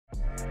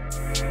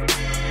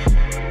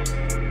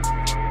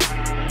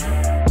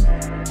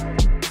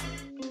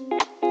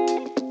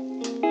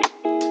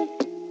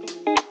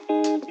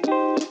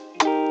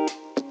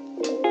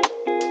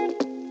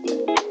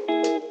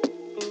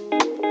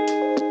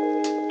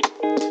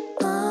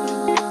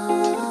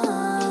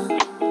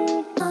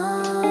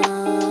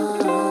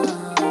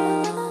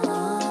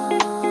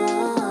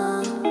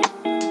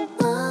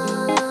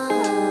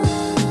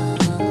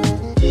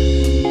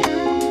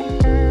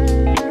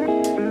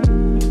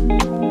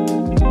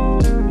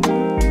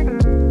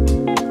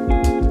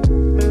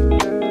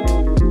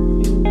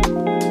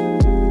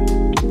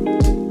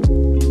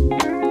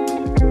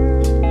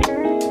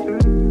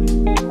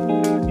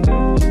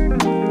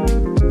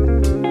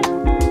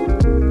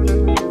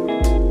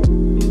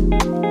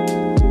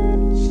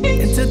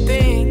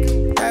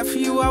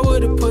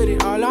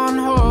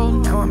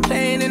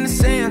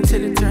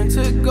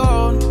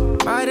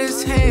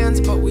God's hands,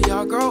 but we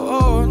all grow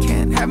old.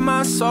 Can't have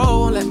my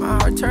soul, let my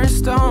heart turn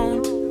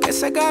stone.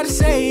 Guess I gotta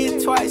say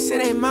it twice,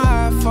 it ain't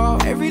my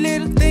fault. Every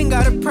little thing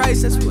got a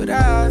price, that's what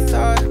I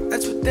thought.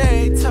 That's what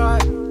they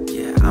taught.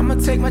 Yeah, I'ma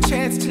take my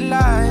chance till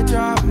I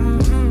drop.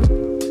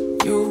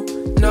 You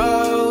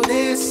know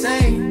this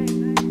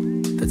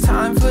ain't the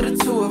time for the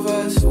two of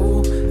us.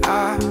 Ooh,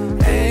 I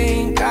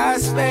ain't got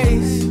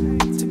space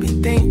to be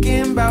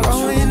thinking about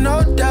growing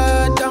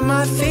older. Done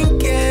my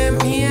thinking,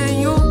 me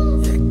and you.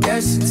 Yeah,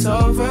 guess it's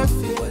over.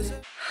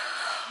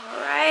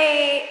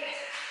 Alright,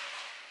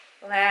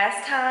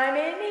 last time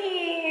in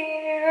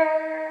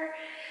here.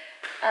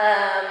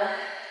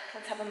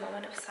 Let's have a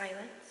moment of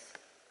silence.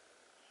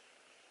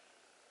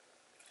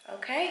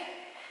 Okay,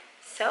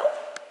 so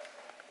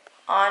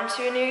on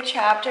to a new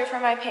chapter for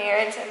my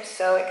parents. I'm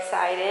so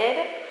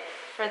excited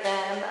for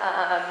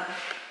them.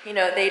 You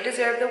know, they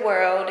deserve the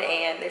world,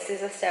 and this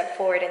is a step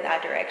forward in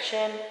that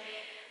direction.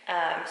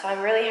 So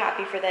I'm really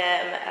happy for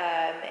them,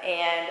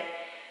 and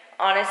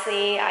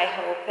honestly, I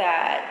hope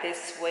that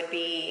this would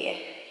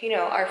be, you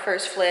know, our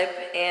first flip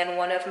and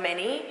one of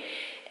many,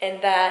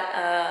 and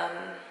that,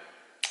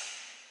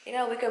 you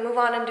know, we can move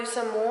on and do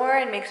some more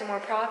and make some more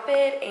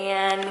profit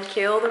and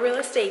kill the real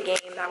estate game.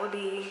 That would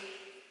be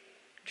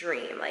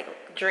dream,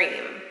 like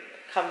dream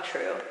come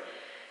true.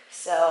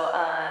 So,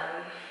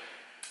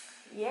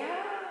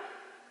 yeah,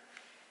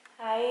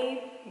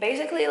 I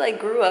basically like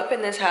grew up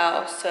in this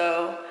house,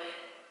 so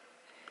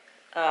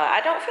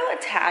I don't feel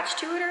attached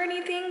to it or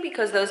anything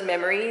because those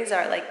memories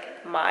are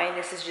like mine.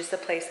 This is just the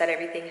place that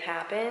everything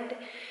happened,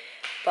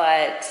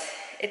 but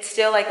it's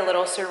still like a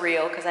little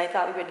surreal because I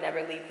thought we would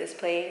never leave this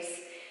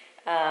place.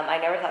 I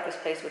never thought this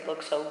place would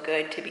look so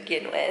good to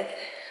begin with.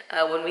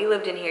 When we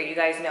lived in here, you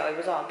guys know it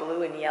was all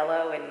blue and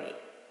yellow and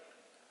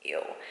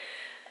ew.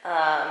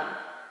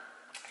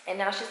 And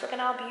now she's looking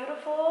all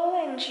beautiful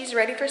and she's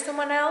ready for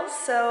someone else.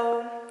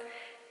 So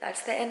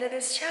that's the end of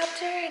this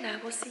chapter, and I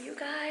will see you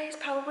guys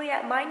probably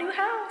at my new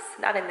house.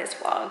 Not in this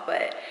vlog,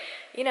 but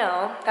you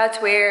know, that's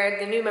where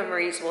the new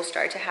memories will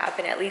start to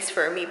happen, at least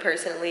for me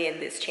personally in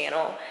this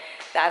channel.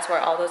 That's where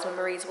all those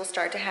memories will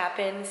start to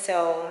happen.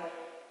 So,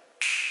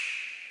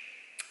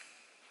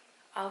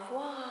 au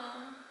revoir.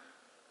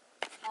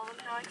 Oh,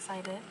 look how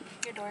excited.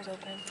 Your door's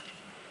open.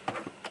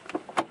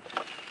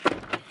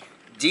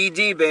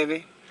 DD,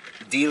 baby.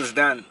 Deal's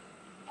done.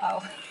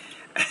 Oh.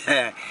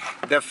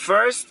 The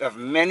first of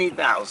many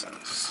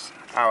thousands.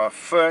 Our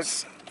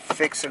first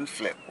fix and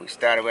flip. We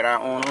started with our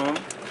own home,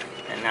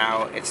 and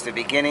now it's the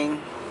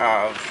beginning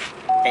of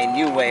a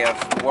new way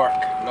of work.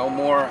 No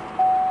more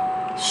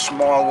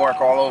small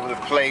work all over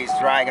the place,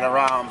 dragging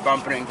around,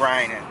 bumping and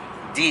grinding.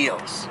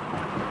 Deals.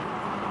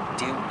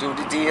 Do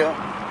the deal,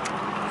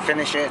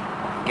 finish it,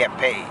 get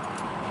paid.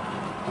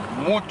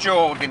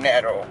 Mucho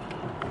dinero.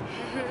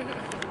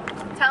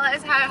 Tell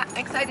us how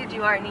excited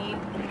you are, Nee.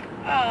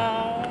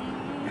 Oh,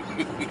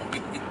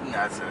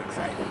 Not so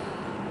excited.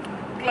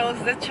 close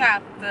the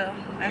chapter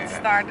and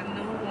start a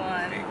new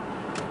one.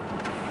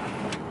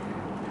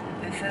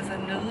 This is a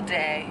new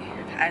day,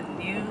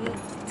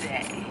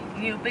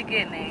 new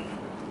beginning.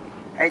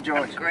 Hey,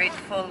 George. I'm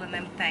grateful and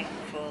I'm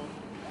thankful.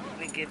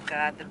 We give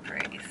God the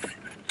praise.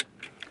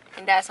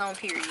 And that's on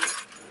period.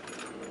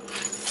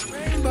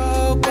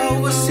 Rainbow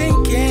boat was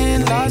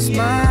sinking, lost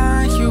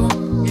my hue.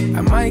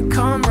 I might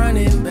come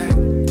running back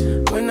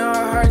when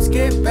our hearts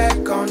get back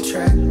on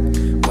track.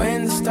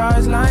 When the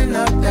stars line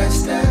up,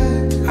 that's that.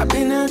 I've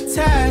been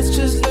attached,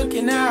 just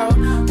looking out.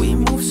 We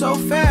move so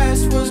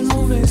fast, was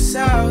moving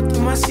south.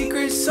 My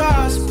secret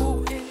sauce.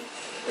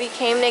 We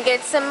came to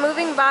get some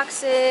moving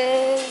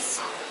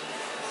boxes.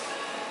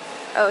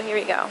 Oh, here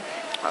we go.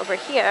 Over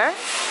here.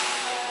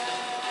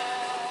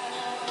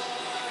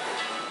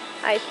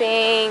 I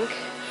think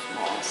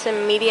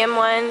some medium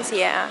ones,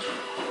 yeah.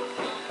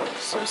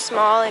 Some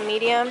small and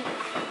medium.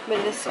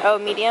 But this, oh,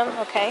 medium,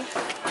 okay.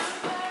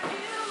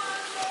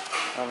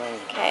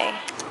 Okay.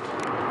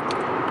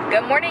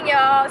 Good morning,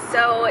 y'all.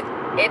 So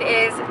it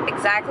is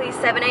exactly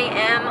 7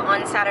 a.m.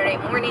 on Saturday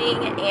morning,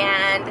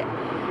 and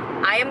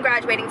I am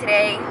graduating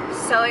today.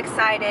 So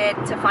excited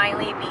to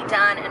finally be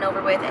done and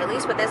over with, at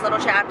least with this little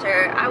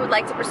chapter. I would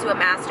like to pursue a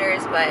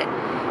master's, but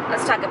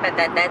let's talk about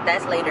that.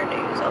 That's later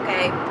news,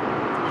 okay?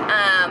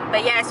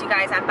 But yes, you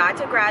guys, I'm about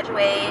to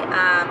graduate.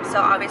 So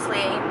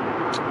obviously,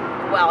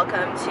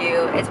 welcome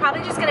to, it's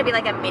probably just gonna be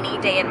like a mini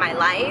day in my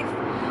life,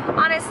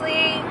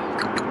 honestly.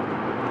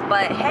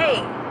 But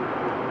hey,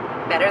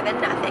 better than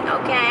nothing,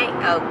 okay?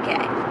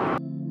 Okay.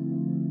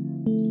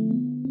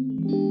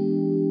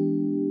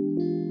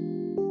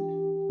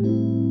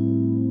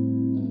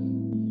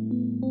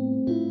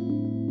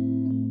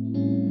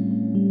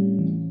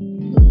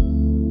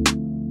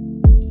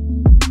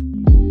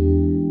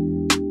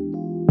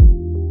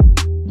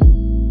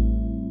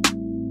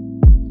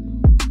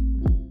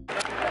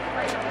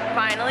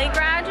 Finally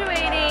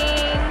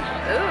graduating.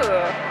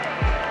 Ooh.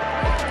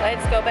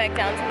 Let's go back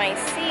down to my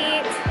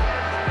seat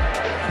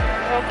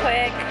real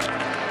quick.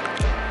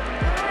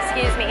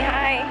 Excuse me,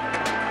 hi.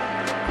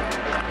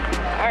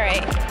 All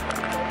right.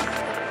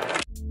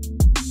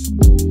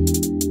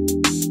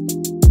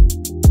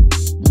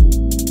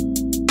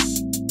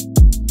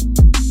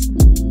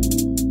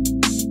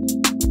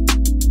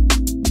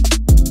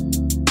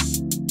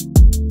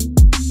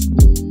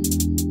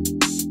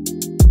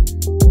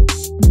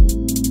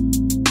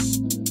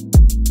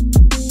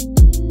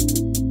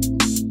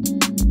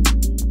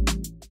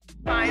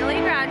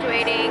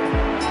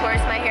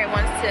 course my hair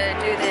wants to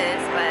do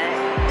this, but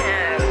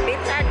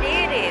bitch, I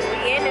did it. We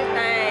in this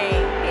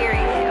thing,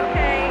 period,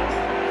 okay?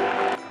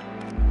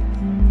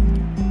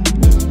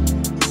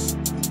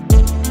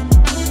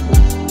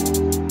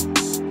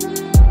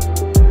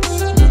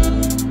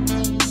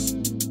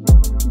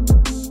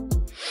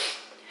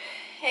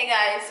 Hey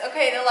guys,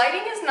 okay, the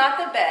lighting is not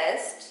the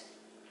best.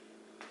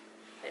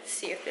 Let's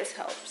see if this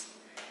helps.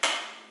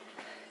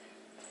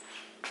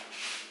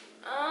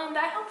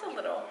 That helped a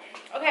little.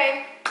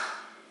 Okay,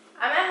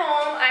 I'm at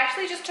home. I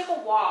actually just took a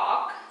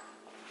walk.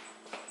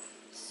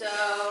 So,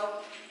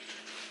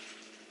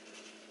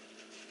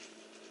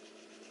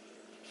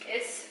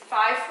 it's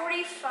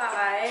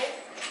 5:45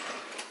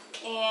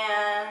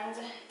 and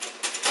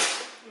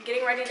I'm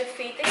getting ready to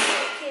feed the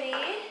kitty.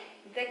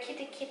 The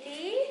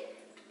kitty.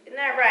 Isn't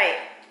that right?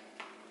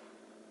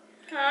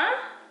 Huh?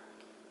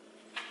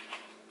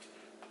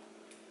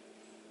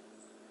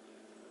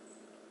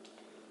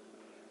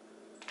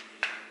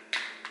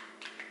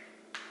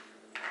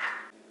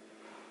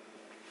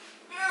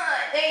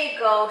 There you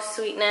go,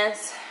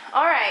 sweetness.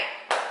 All right,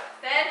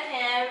 fed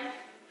him.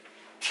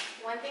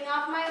 One thing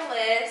off my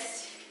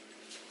list.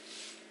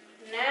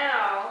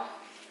 Now,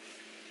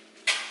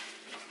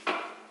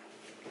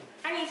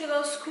 I need to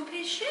go scoop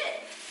his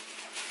shit.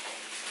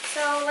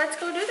 So let's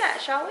go do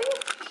that, shall we?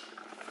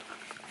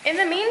 In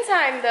the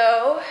meantime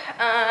though,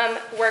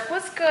 work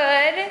was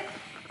good.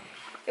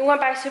 It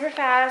went by super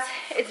fast.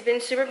 It's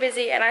been super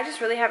busy and I just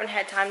really haven't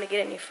had time to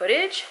get any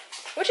footage,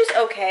 which is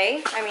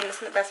okay. I mean,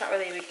 that's not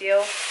really a big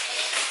deal.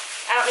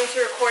 I don't need to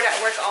record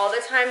at work all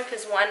the time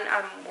because one,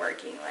 I'm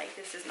working, like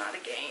this is not a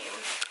game.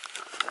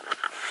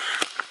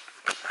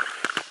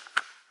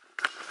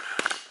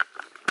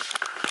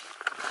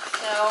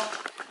 So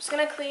I'm just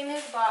gonna clean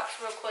his box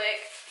real quick.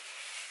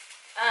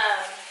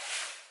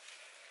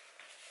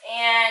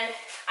 And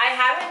I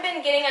haven't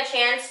been getting a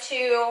chance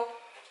to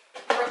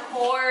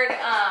record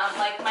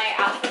like my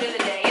outfit of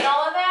the day and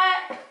all of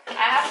that.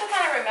 I have to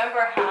kind of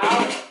remember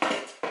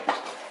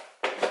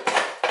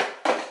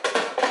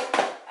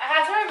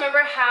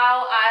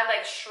how I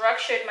like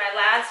structured my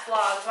last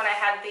vlogs when I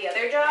had the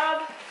other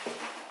job,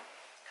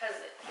 because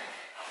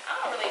I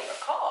don't really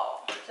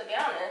recall, to be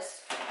honest.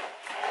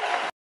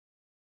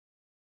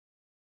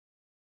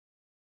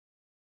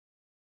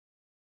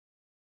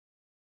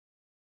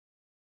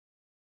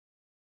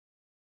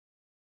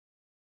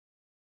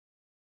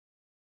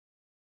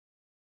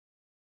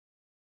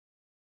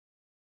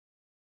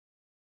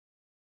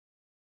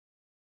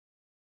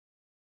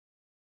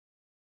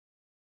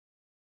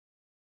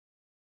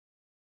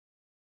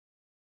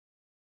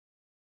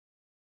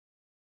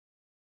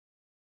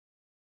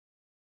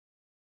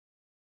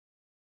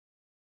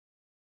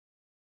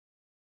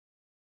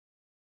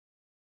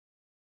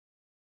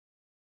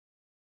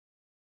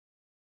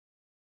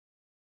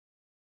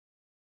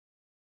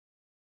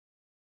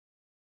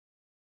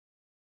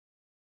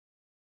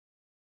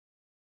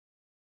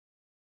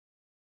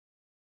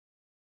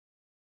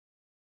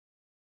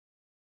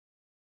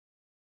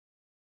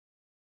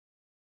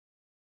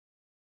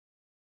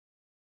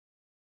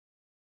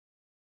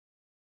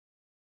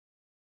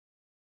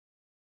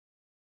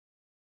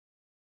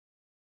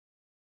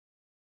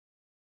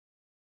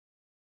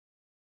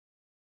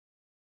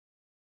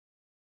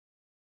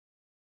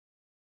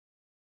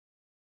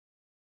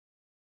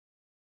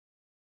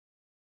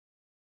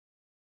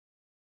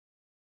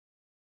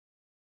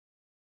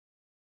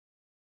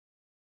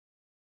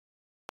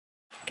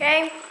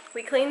 Okay,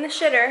 we cleaned the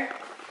shitter.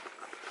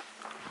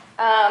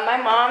 My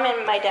mom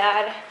and my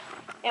dad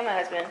and my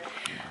husband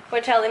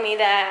were telling me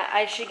that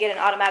I should get an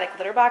automatic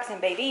litter box,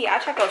 and baby, I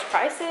checked those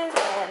prices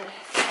and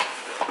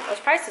those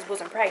prices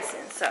wasn't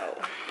pricing, so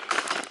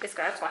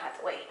that's why I have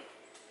to wait.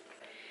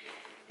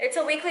 It's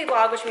a weekly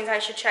vlog, which means I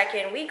should check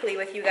in weekly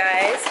with you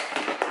guys.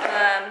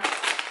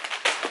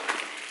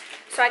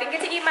 So I didn't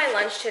get to eat my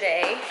lunch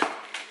today,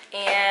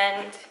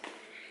 and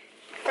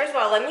first of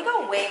all, let me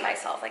go weigh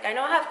myself. Like, I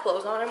know I have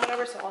clothes on and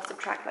whatever, so I'll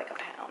subtract like a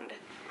pound.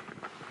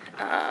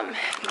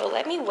 But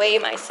let me weigh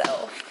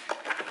myself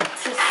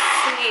to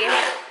see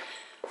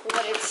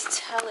what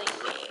it's telling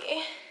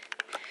me.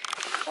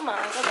 Come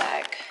on, go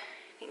back.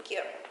 Thank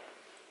you.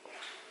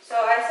 So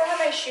I still have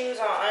my shoes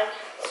on.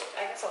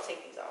 I guess I'll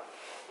take these off.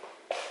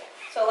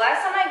 So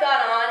last time I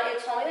got on, it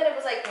told me that it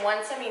was like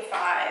 175.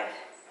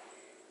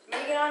 I'm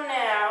gonna get on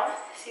now,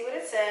 see what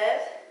it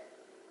says.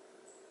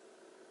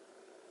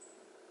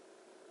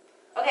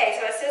 Okay,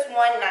 so it says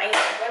 190,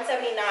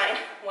 179,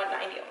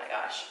 190, oh my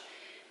gosh.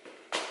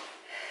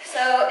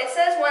 So it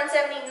says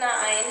 179,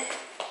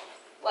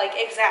 like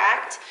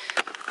exact.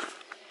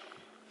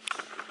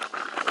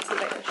 Let's see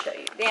if I can show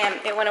you. Damn,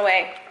 it went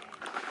away.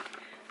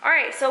 All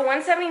right, so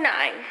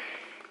 179.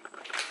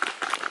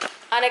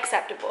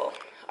 Unacceptable.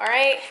 All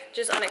right,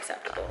 just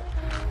unacceptable.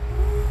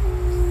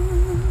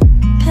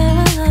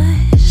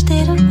 Paralyzed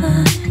state of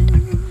mind.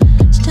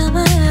 Still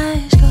my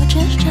eyes go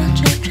drip, drop,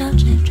 drip, drop,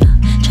 drip, drop.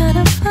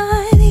 Trying to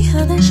find the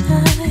other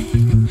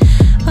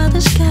side, while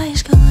the sky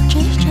is going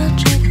drip, drop,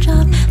 drip,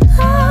 drop.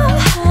 Love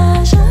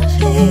has a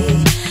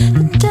fee.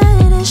 The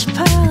dead is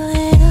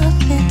piling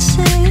up inside.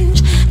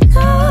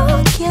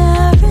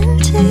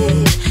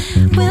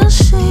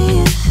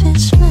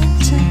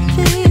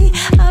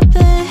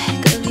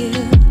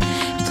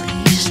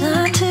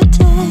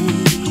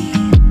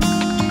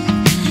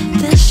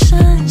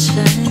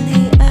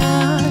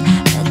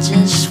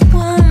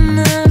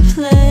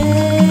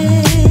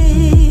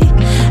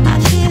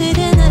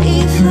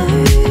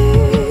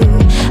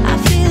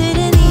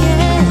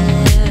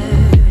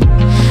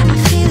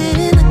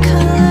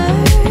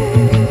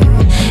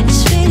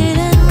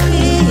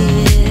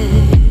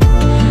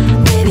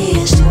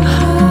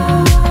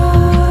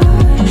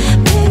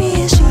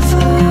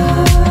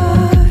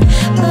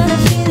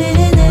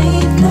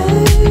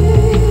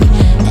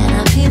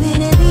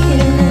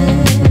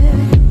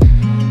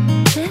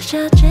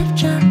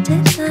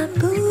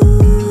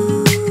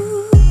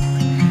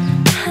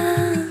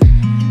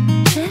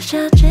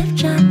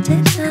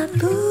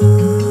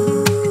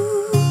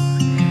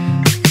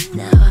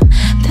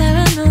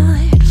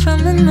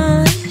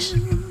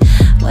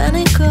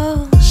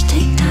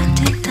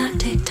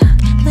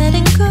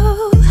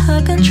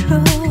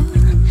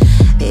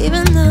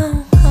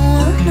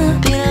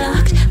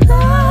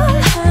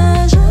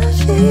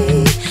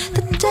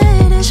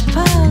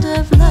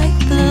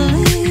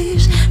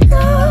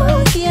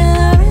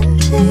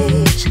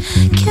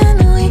 please. Can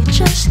we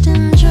just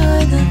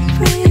enjoy the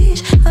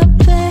breeze? I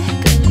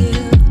beg of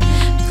you,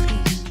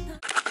 please.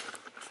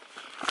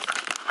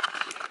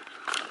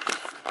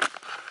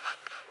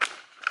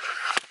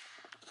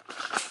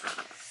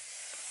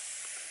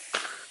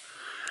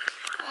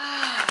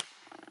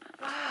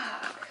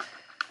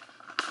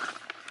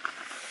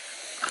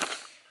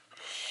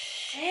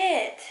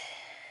 Shit.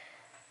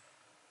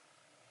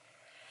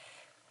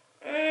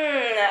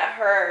 That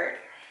hurt.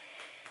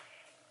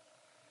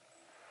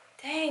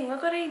 Dang,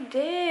 look what I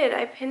did.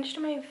 I pinched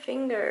my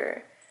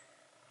finger.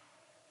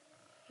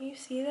 Can you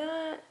see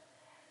that?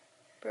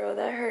 Bro,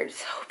 that hurt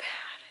so bad.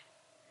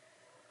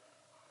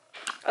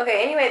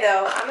 Okay, anyway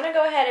though, I'm gonna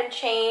go ahead and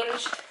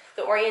change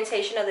the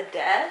orientation of the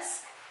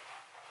desk.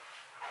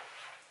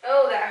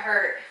 Oh, that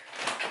hurt.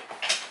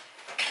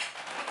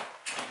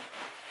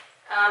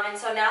 And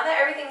so now that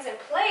everything's in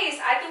place,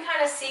 I can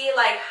kind of see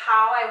like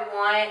how I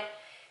want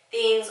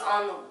things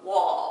on the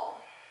wall.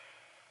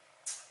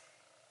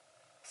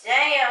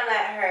 Damn,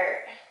 that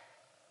hurt.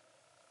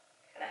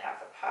 Gonna have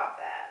to pop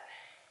that.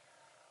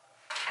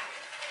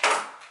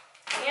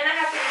 And I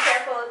have to be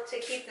careful to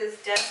keep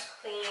this desk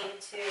clean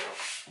too.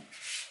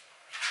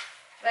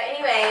 But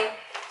anyway,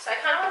 so I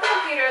kind of want the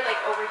computer like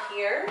over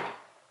here.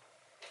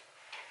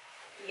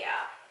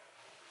 Yeah.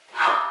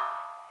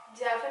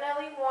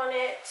 Definitely want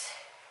it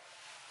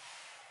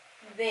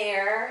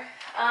there.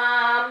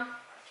 I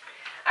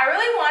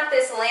really want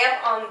this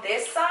lamp on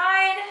this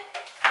side,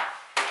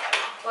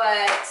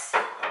 but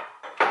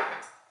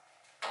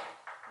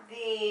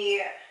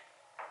the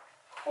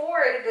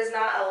cord does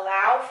not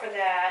allow for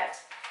that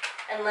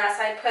unless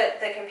I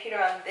put the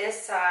computer on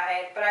this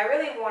side, but I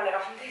really want it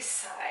on this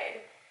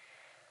side.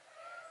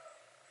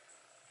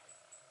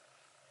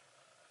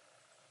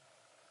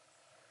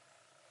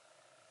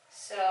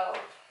 So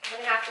I'm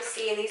gonna have to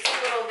see. And these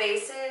little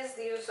vases,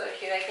 these are so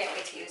cute. I can't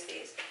wait to use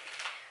these.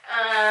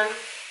 I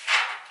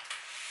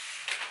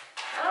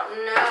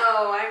don't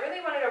know. I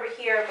really want it over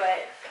here,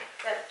 but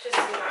that just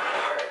is not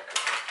gonna work.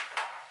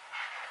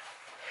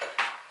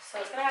 So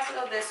it's gonna have to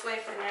go this way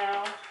for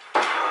now.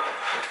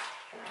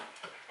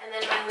 And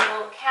then my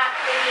little cat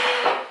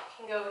thingy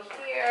can go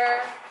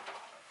here.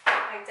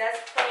 My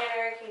desk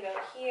planner can go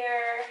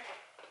here.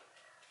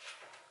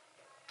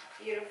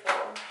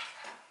 Beautiful.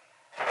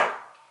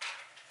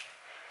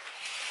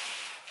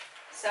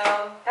 So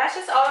that's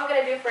just all I'm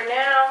gonna do for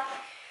now.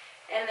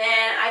 And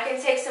then I can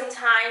take some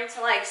time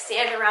to like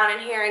stand around in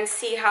here and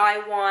see how I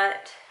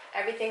want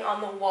everything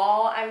on the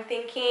wall. I'm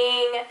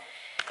thinking,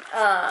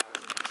 I'm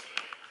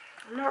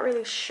not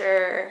really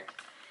sure.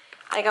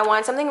 Like I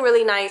want something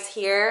really nice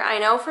here. I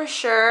know for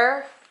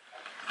sure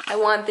I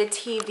want the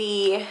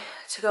TV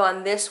to go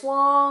on this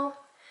wall.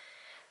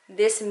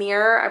 This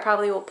mirror, I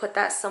probably will put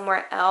that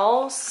somewhere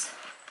else.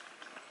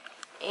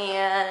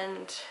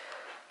 And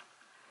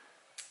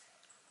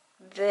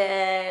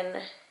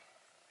then,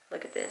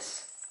 look at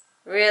this.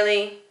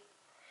 Really?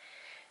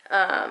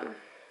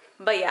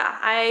 But yeah,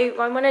 I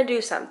want to do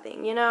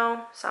something, you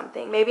know,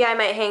 something. Maybe I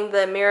might hang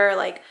the mirror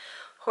like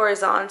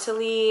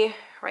horizontally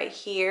right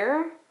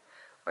here,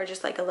 or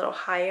just like a little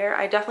higher.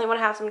 I definitely want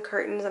to have some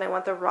curtains, and I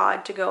want the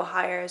rod to go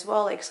higher as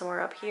well, like somewhere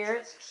up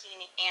here.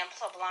 Zucchini and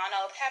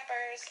poblano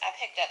peppers. I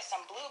picked up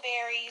some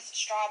blueberries,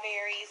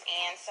 strawberries,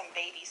 and some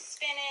baby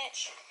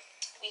spinach.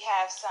 We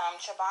have some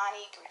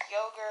Chobani Greek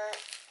yogurt,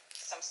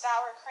 some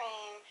sour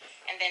cream,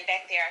 and then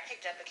back there I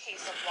picked up a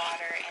case of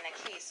water and a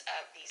case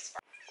of these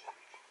fries.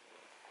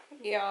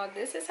 Y'all,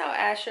 this is how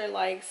Asher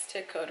likes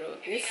to cuddle.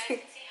 This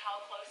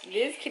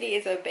kitty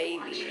is a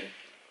baby.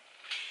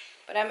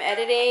 But I'm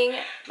editing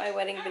my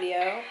wedding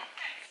video.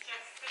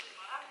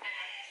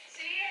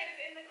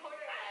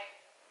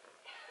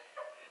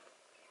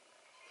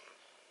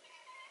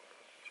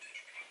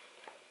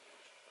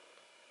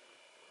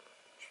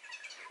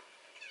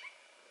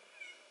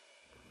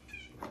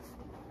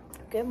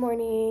 Good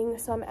morning.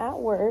 So I'm at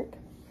work.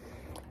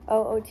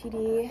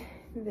 OOTD,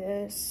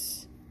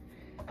 this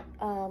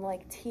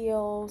like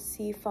teal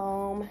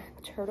seafoam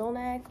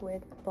turtleneck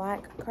with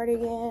black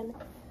cardigan,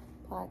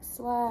 black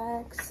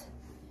slacks,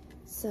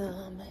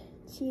 some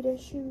cheetah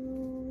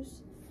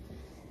shoes.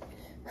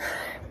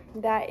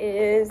 That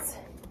is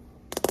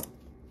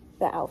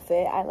the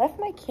outfit. I left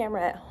my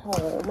camera at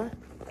home,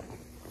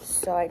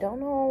 so I don't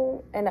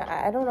know, and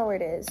I don't know where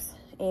it is,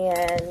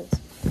 and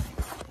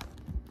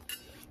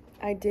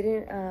I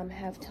didn't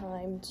have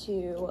time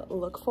to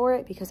look for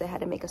it because I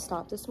had to make a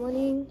stop this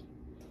morning.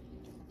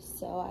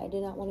 So I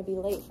did not want to be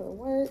late for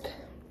work.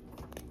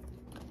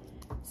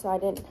 So I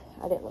didn't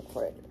look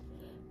for it.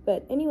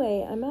 But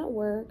anyway, I'm at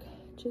work,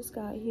 just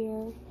got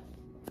here.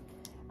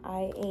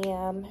 I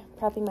am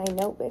prepping my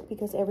notebook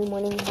because every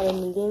morning we have a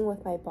meeting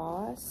with my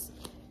boss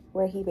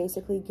where he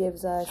basically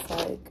gives us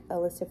like a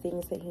list of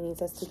things that he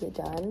needs us to get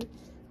done.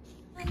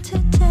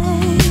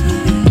 Today,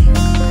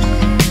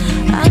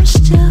 I'm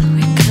still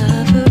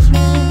recovering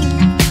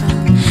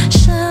from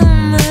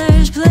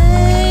summer's blaze.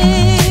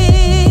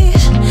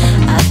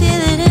 I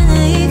feel it in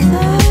the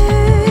ether,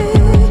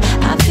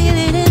 I feel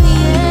it in the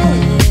air,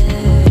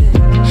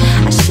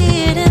 I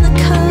see it in the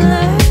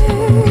colors.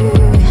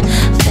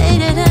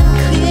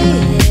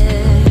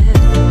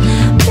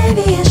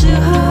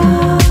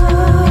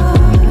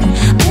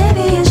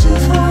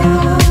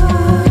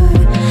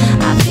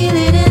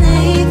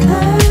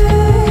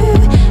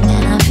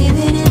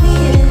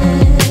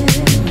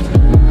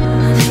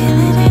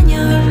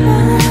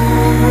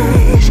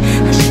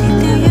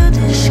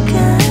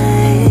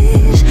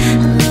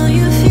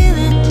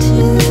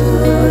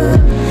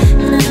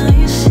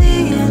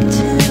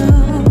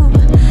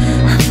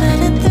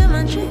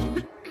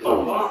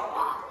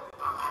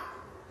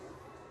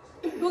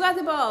 got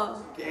the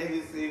ball?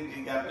 Kansas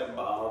City got the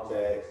ball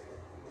back.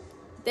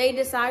 They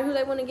decide who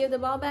they want to give the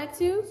ball back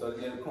to? So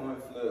they did a coin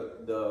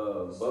flip.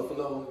 The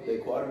Buffalo, their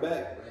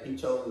quarterback, he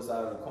chose the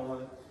side of the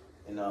coin.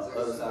 And the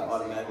other side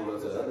automatically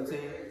goes to the other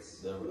team.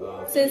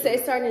 Since they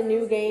started a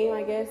new game,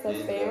 I guess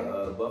that's fair.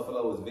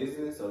 Buffalo was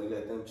visiting, so they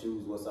let them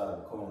choose what side of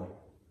the coin.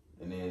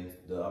 And then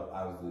the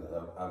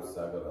opposite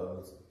side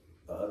go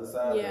the other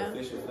side. Yeah. The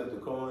official flipped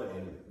the coin,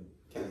 and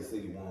Kansas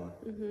City won.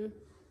 Mm-hmm.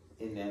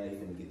 And now they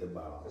finna get the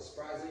ball.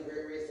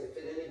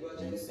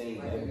 And you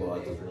seen that ball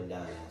just went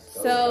down.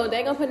 So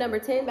they gonna put number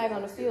 10 back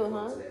on the field,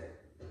 huh?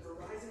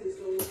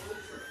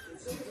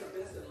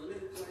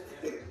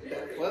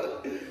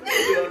 What?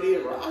 You don't need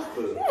a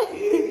roster.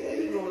 Yeah,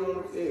 you going on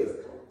the field.